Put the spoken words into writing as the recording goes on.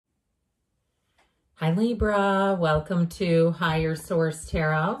Hi Libra, welcome to Higher Source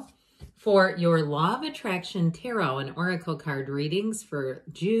Tarot for your Law of Attraction Tarot and Oracle card readings for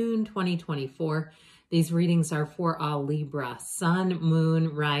June 2024. These readings are for all Libra, Sun,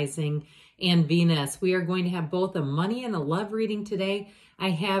 Moon, Rising, and Venus. We are going to have both a money and a love reading today. I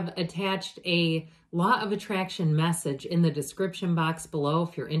have attached a Law of Attraction message in the description box below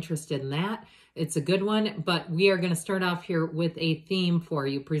if you're interested in that. It's a good one, but we are going to start off here with a theme for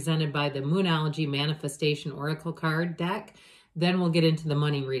you presented by the Moonology Manifestation Oracle card deck. Then we'll get into the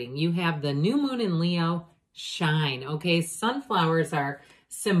money reading. You have the new moon in Leo, shine. Okay, sunflowers are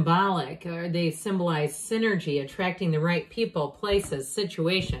symbolic, or they symbolize synergy, attracting the right people, places,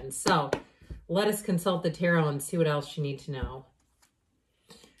 situations. So let us consult the tarot and see what else you need to know.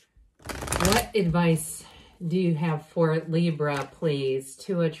 What advice do you have for Libra, please,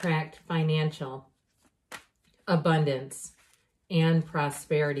 to attract financial abundance and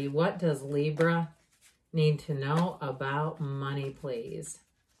prosperity? What does Libra need to know about money, please?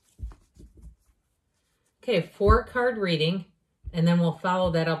 Okay, 4-card reading, and then we'll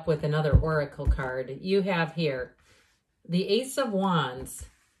follow that up with another oracle card. You have here the Ace of Wands,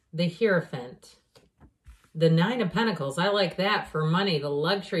 the Hierophant, the 9 of Pentacles. I like that for money, the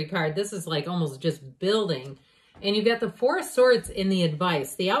luxury card. This is like almost just building. And you've got the 4 of Swords in the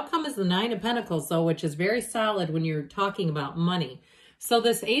advice. The outcome is the 9 of Pentacles, though, which is very solid when you're talking about money. So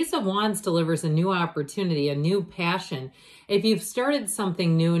this Ace of Wands delivers a new opportunity, a new passion. If you've started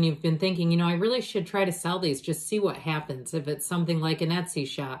something new and you've been thinking, you know, I really should try to sell these, just see what happens. If it's something like an Etsy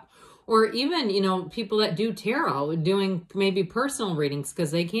shop, or even, you know, people that do tarot, doing maybe personal readings,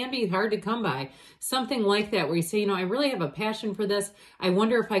 because they can be hard to come by. Something like that where you say, you know, I really have a passion for this. I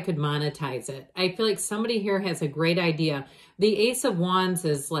wonder if I could monetize it. I feel like somebody here has a great idea. The Ace of Wands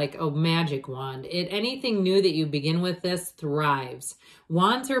is like a magic wand. Anything new that you begin with this thrives.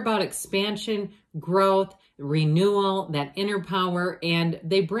 Wands are about expansion, growth, renewal, that inner power, and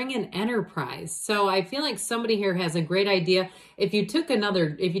they bring in enterprise. So I feel like somebody here has a great idea. If you took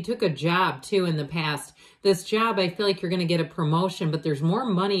a job too in the past, this job, I feel like you're going to get a promotion, but there's more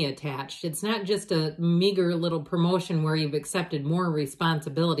money attached. It's not just a meager little promotion where you've accepted more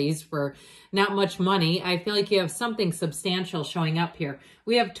responsibilities for not much money. I feel like you have something substantial showing up here.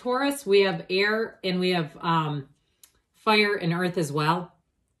 We have Taurus, we have air, and we have fire and earth as well.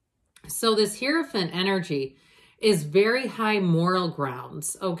 So this Hierophant energy is very high moral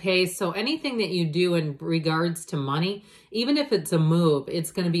grounds, okay? So anything that you do in regards to money, even if it's a move,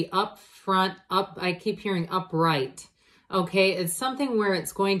 it's going to be up front, I keep hearing upright, okay? It's something where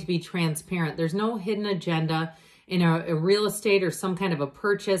it's going to be transparent. There's no hidden agenda in a real estate or some kind of a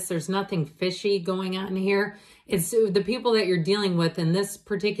purchase. There's nothing fishy going on here. It's the people that you're dealing with in this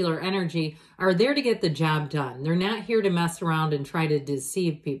particular energy are there to get the job done. They're not here to mess around and try to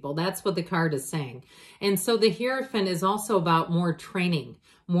deceive people. That's what the card is saying. And so the Hierophant is also about more training,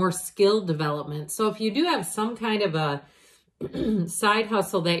 more skill development. So if you do have some kind of a side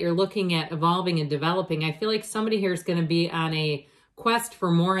hustle that you're looking at evolving and developing, I feel like somebody here is going to be on a quest for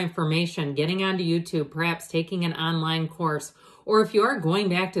more information, getting onto YouTube, perhaps taking an online course, or if you are going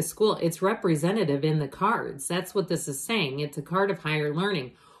back to school, it's representative in the cards. That's what this is saying. It's a card of higher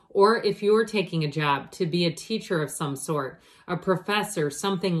learning. Or if you're taking a job to be a teacher of some sort, a professor,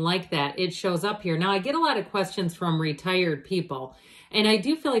 something like that, it shows up here. Now, I get a lot of questions from retired people, and I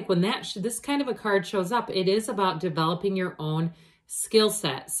do feel like when this kind of a card shows up, it is about developing your own skill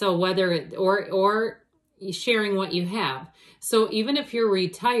set. So whether it, or sharing what you have. So even if you're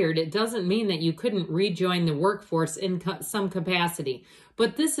retired, it doesn't mean that you couldn't rejoin the workforce in some capacity.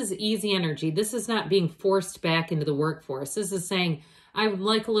 But this is easy energy. This is not being forced back into the workforce. This is saying, I would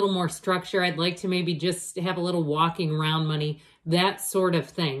like a little more structure. I'd like to maybe just have a little walking around money, that sort of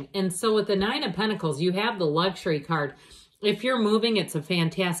thing. And so with the 9 of Pentacles, you have the luxury card. If you're moving, it's a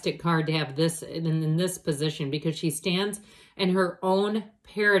fantastic card to have this in this position because she stands in her own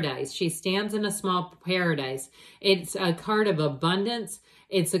paradise. She stands in a small paradise. It's a card of abundance.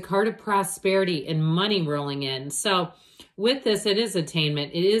 It's a card of prosperity and money rolling in. So with this, it is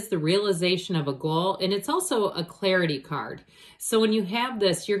attainment. It is the realization of a goal, and it's also a clarity card. So when you have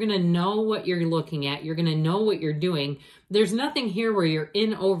this, you're going to know what you're looking at. You're going to know what you're doing. There's nothing here where you're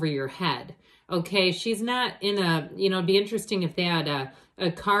in over your head. Okay, she's not in a, you know, it'd be interesting if they had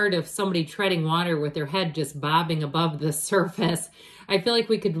a card of somebody treading water with their head just bobbing above the surface. I feel like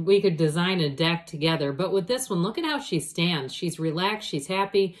we could design a deck together. But with this one, look at how she stands. She's relaxed. She's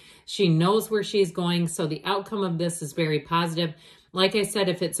happy. She knows where she's going. So the outcome of this is very positive. Like I said,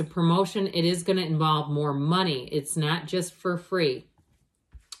 if it's a promotion, it is going to involve more money. It's not just for free.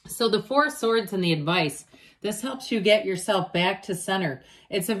 So the 4 of Swords and the advice. This helps you get yourself back to center.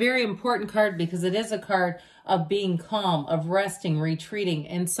 It's a very important card because it is a card of being calm, of resting, retreating.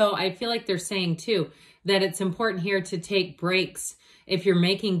 And so I feel like they're saying too that it's important here to take breaks if you're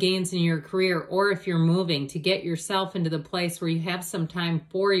making gains in your career or if you're moving, to get yourself into the place where you have some time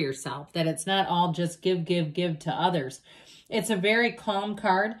for yourself, that it's not all just give, give, give to others. It's a very calm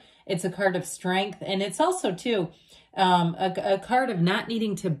card. It's a card of strength. And it's also too a card of not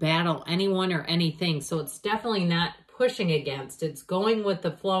needing to battle anyone or anything. So it's definitely not pushing against. It's going with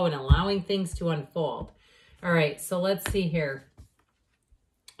the flow and allowing things to unfold. All right, so let's see here.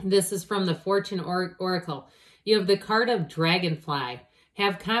 This is from the Fortune Oracle. You have the card of Dragonfly.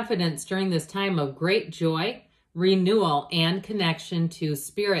 Have confidence during this time of great joy, renewal, and connection to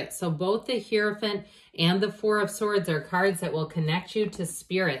spirit. So both the Hierophant and the Four of Swords are cards that will connect you to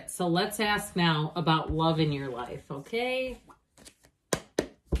spirit. So let's ask now about love in your life, okay?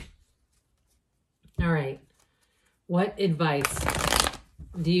 All right. What advice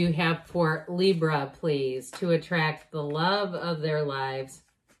do you have for Libra, please, to attract the love of their lives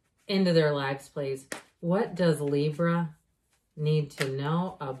into their lives, please? What does Libra need to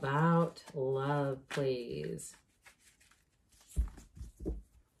know about love, please?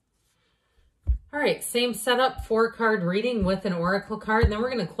 All right, same setup, 4-card reading with an oracle card. And then we're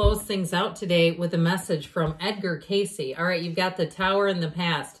going to close things out today with a message from Edgar Casey. All right, you've got the Tower in the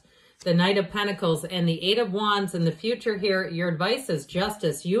past, the Knight of Pentacles, and the Eight of Wands in the future here. Your advice is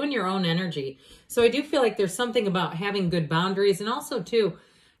justice, you and your own energy. So I do feel like there's something about having good boundaries and also, too,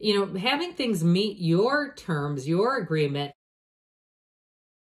 you know, having things meet your terms, your agreement.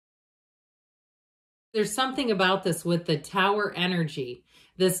 There's something about this with the Tower energy.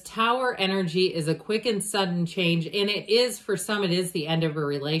 This Tower energy is a quick and sudden change, and it is, for some, it is the end of a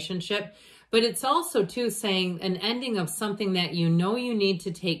relationship, but it's also, too, saying an ending of something that you know you need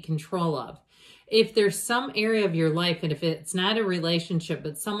to take control of. If there's some area of your life, and if it's not a relationship,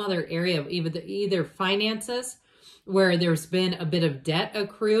 but some other area of either finances, where there's been a bit of debt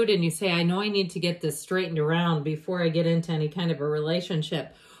accrued and you say, I know I need to get this straightened around before I get into any kind of a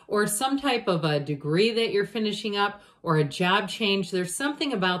relationship, or some type of a degree that you're finishing up or a job change. There's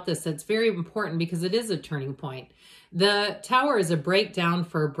something about this that's very important because it is a turning point. The Tower is a breakdown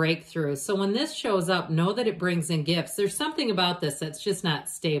for a breakthrough. So when this shows up, know that it brings in gifts. There's something about this that's just not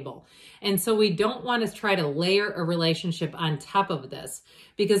stable. And so we don't want to try to layer a relationship on top of this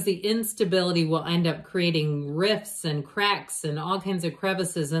because the instability will end up creating rifts and cracks and all kinds of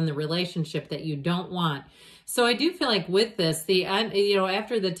crevices in the relationship that you don't want. So I do feel like with this,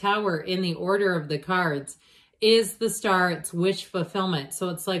 after the Tower in the order of the cards, is the Star, it's wish fulfillment. So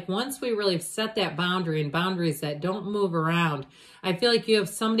it's like once we really set that boundary and boundaries that don't move around, I feel like you have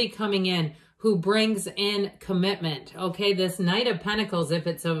somebody coming in who brings in commitment. Okay, this Knight of Pentacles, if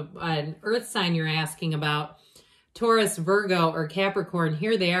it's an earth sign you're asking about, Taurus, Virgo, or Capricorn,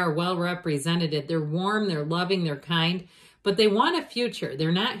 here they are well represented. They're warm, they're loving, they're kind, but they want a future.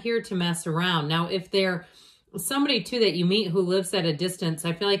 They're not here to mess around. Now, if they're somebody too that you meet who lives at a distance,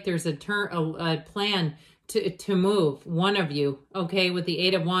 I feel like there's a plan to move, one of you, okay, with the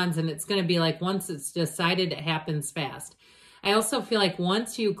Eight of Wands, and it's going to be like once it's decided, it happens fast. I also feel like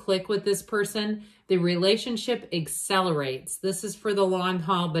once you click with this person, the relationship accelerates. This is for the long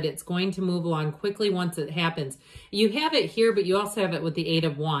haul, but it's going to move along quickly once it happens. You have it here, but you also have it with the Eight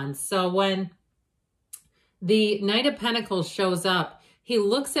of Wands. So when the Knight of Pentacles shows up, he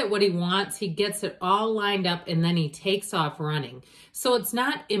looks at what he wants, he gets it all lined up, and then he takes off running. So it's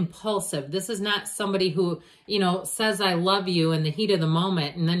not impulsive. This is not somebody who, says I love you in the heat of the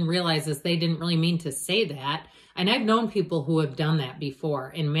moment and then realizes they didn't really mean to say that. And I've known people who have done that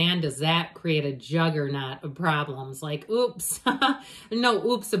before. And man, does that create a juggernaut of problems. Like, oops, no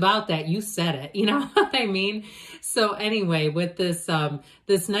oops about that. You said it. You know what I mean? So anyway, with this,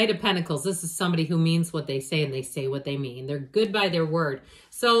 this Knight of Pentacles, this is somebody who means what they say and they say what they mean. They're good by their word.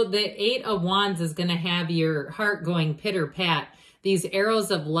 So the Eight of Wands is going to have your heart going pitter pat. These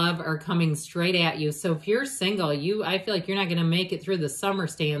arrows of love are coming straight at you. So if you're single, I feel like you're not going to make it through the summer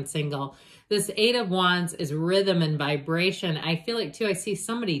staying single. This Eight of Wands is rhythm and vibration. I feel like, too, I see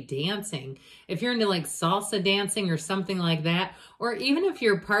somebody dancing. If you're into like salsa dancing or something like that, or even if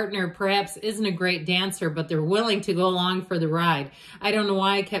your partner perhaps isn't a great dancer, but they're willing to go along for the ride. I don't know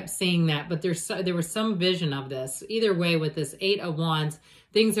why I kept seeing that, but there was some vision of this. Either way, with this Eight of Wands,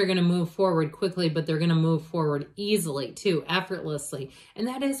 things are going to move forward quickly, but they're going to move forward easily, too, effortlessly. And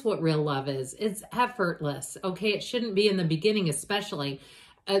that is what real love is. It's effortless, okay? It shouldn't be in the beginning, especially.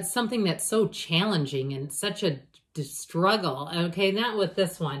 It's something that's so challenging and such a struggle, okay? Not with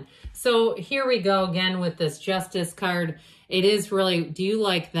this one. So here we go again with this Justice card It is really, do you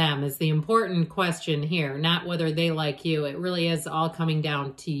like them is the important question here, not whether they like you. It really is all coming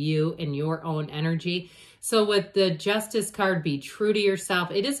down to you and your own energy. So with the Justice card, be true to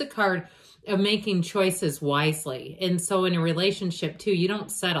yourself. It is a card of making choices wisely. And so in a relationship too, you don't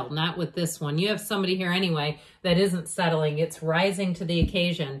settle, not with this one. You have somebody here anyway that isn't settling. It's rising to the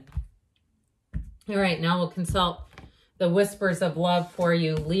occasion. All right, now we'll consult the whispers of love for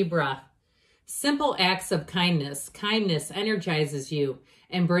you, Libra. Simple acts of kindness. Kindness energizes you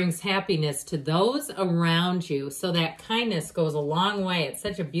and brings happiness to those around you. So that kindness goes a long way. It's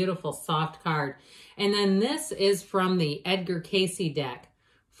such a beautiful, soft card. And then this is from the Edgar Cayce deck.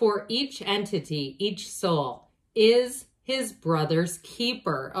 For each entity, each soul is his brother's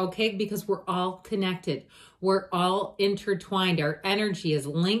keeper, okay? Because we're all connected. We're all intertwined. Our energy is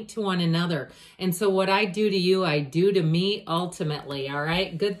linked to one another. And so what I do to you, I do to me ultimately, all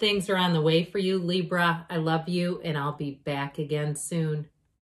right? Good things are on the way for you, Libra. I love you, and I'll be back again soon.